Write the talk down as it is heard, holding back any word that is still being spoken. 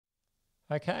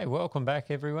Okay, welcome back,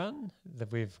 everyone.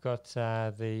 We've got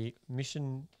the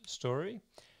mission story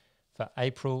for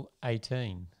April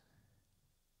 18.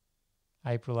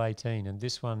 April 18, and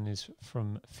this one is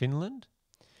from Finland.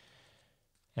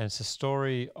 And it's a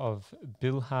story of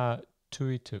Bilha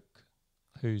Tuituk,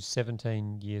 who's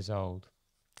 17 years old.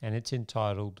 And it's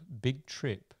entitled Big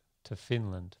Trip to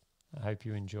Finland. I hope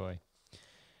you enjoy.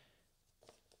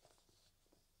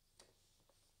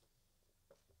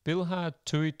 Bilha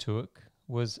Tuituk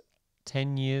was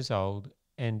 10 years old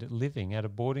and living at a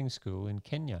boarding school in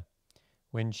Kenya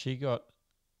when she got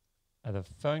a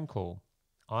phone call.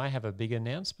 "I have a big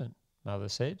announcement," Mother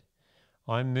said.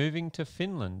 "I'm moving to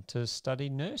Finland to study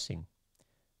nursing."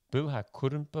 Bilha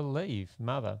couldn't believe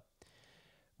Mother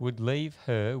would leave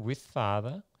her with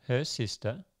Father, her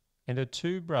sister, and her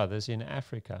two brothers in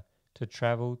Africa to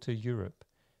travel to Europe.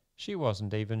 She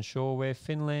wasn't even sure where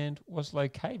Finland was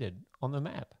located on the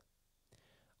map.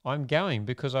 "I'm going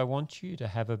because I want you to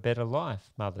have a better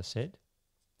life," Mother said.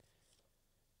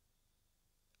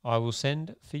 "I will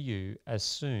send for you as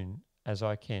soon as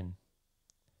I can."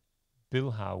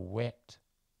 Bilha wept.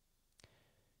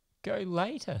 "Go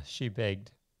later," she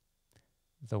begged.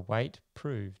 The wait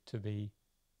proved to be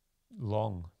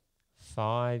long.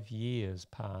 5 years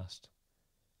passed.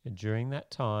 And during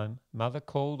that time, Mother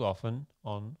called often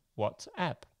on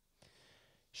WhatsApp.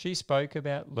 She spoke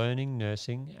about learning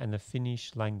nursing and the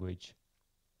Finnish language.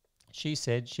 She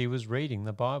said she was reading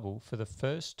the Bible for the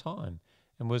first time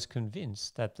and was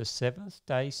convinced that the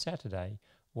seventh-day Saturday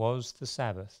was the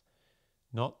Sabbath,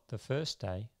 not the first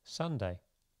day, Sunday.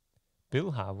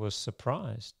 Bilha was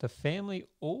surprised. The family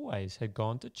always had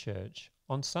gone to church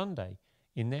on Sunday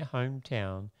in their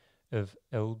hometown of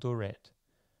Eldoret.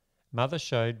 Mother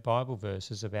showed Bible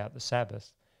verses about the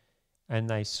Sabbath, and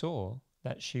they saw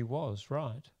that she was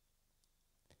right.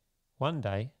 One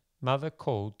day, Mother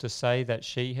called to say that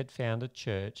she had found a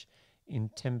church in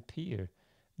Tempere,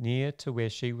 near to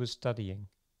where she was studying.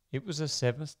 It was a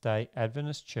Seventh-day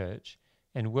Adventist church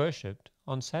and worshipped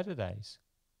on Saturdays,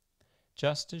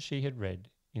 just as she had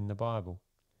read in the Bible.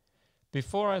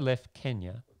 "Before I left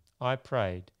Kenya, I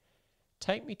prayed,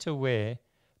 'Take me to where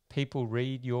people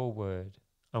read your word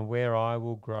and where I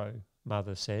will grow,'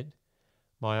 Mother said.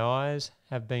 My eyes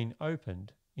have been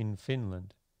opened in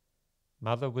Finland."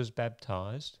 Mother was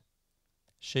baptized.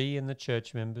 She and the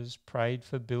church members prayed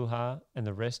for Bilha and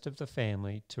the rest of the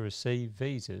family to receive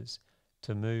visas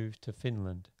to move to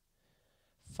Finland.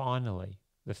 Finally,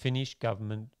 the Finnish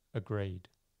government agreed.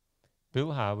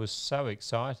 Bilha was so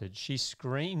excited she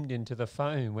screamed into the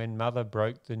phone when Mother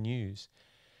broke the news.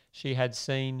 She had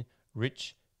seen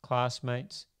rich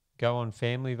classmates go on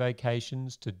family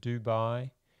vacations to Dubai,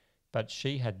 but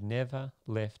she had never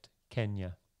left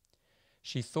Kenya.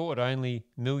 She thought only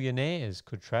millionaires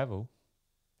could travel,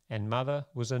 and Mother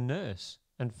was a nurse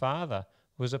and Father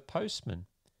was a postman.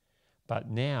 But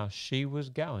now she was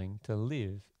going to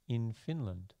live in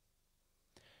Finland.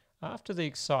 After the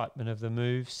excitement of the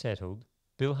move settled,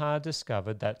 Bilha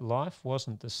discovered that life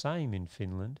wasn't the same in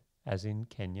Finland as in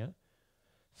Kenya.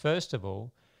 First of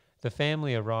all, the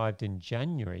family arrived in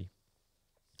January,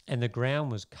 and the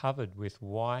ground was covered with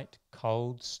white,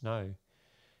 cold snow.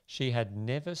 She had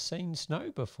never seen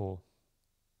snow before.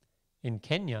 In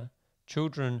Kenya,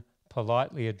 children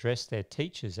politely addressed their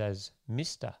teachers as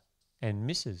Mr. and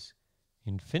Mrs.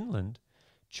 In Finland,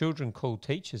 children called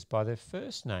teachers by their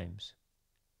first names.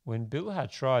 When Bilha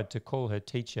tried to call her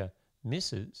teacher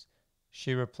Mrs.,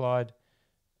 she replied,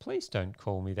 "Please don't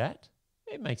call me that.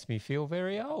 It makes me feel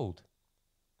very old."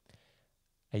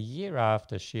 A year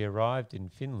after she arrived in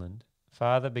Finland,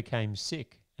 Father became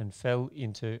sick and fell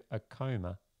into a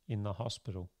coma in the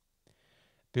hospital.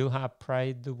 Bilha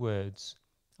prayed the words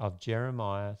of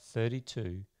Jeremiah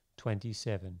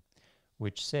 32:27,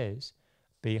 which says,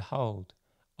 "Behold,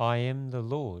 I am the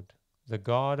Lord, the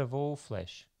God of all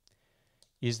flesh.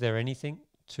 Is there anything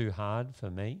too hard for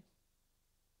me?"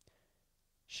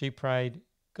 She prayed,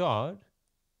 "God,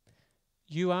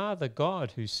 you are the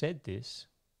God who said this.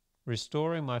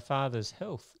 Restoring my father's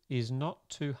health is not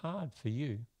too hard for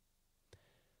you."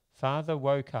 Father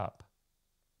woke up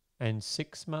and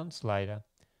 6 months later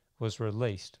was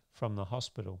released from the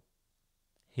hospital.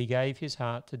 He gave his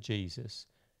heart to Jesus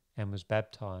and was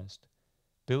baptized.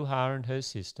 Bilha and her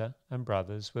sister and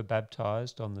brothers were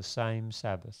baptized on the same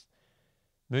Sabbath.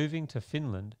 Moving to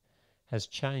Finland has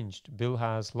changed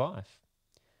Bilha's life.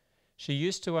 She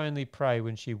used to only pray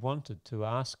when she wanted to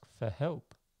ask for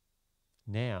help.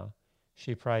 Now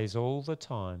she prays all the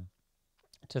time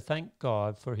to thank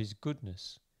God for his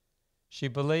goodness. She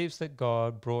believes that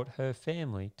God brought her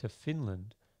family to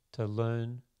Finland to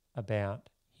learn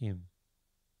about him.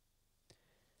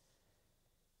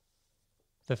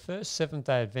 The first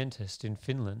Seventh-day Adventist in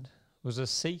Finland was a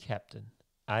sea captain,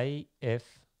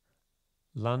 A.F.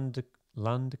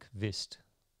 Lundqvist.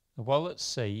 While at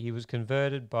sea, he was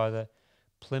converted by the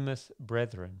Plymouth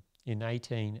Brethren in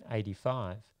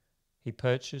 1885. He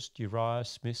purchased Uriah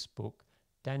Smith's book,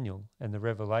 Daniel and the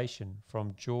Revelation,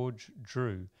 from George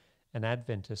Drew, an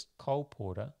Adventist coal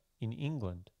porter in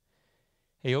England.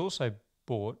 He also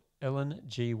bought Ellen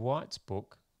G. White's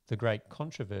book, The Great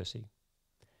Controversy.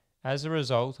 As a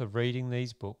result of reading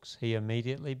these books, he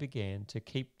immediately began to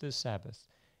keep the Sabbath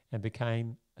and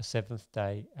became a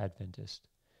Seventh-day Adventist,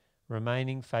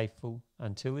 remaining faithful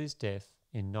until his death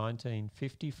in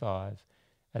 1955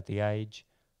 at the age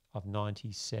of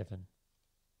 97.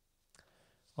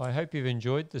 I hope you've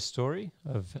enjoyed the story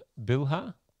of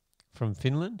Bilha from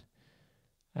Finland,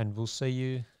 and we'll see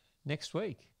you next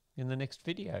week in the next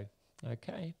video.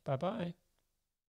 Okay, bye-bye.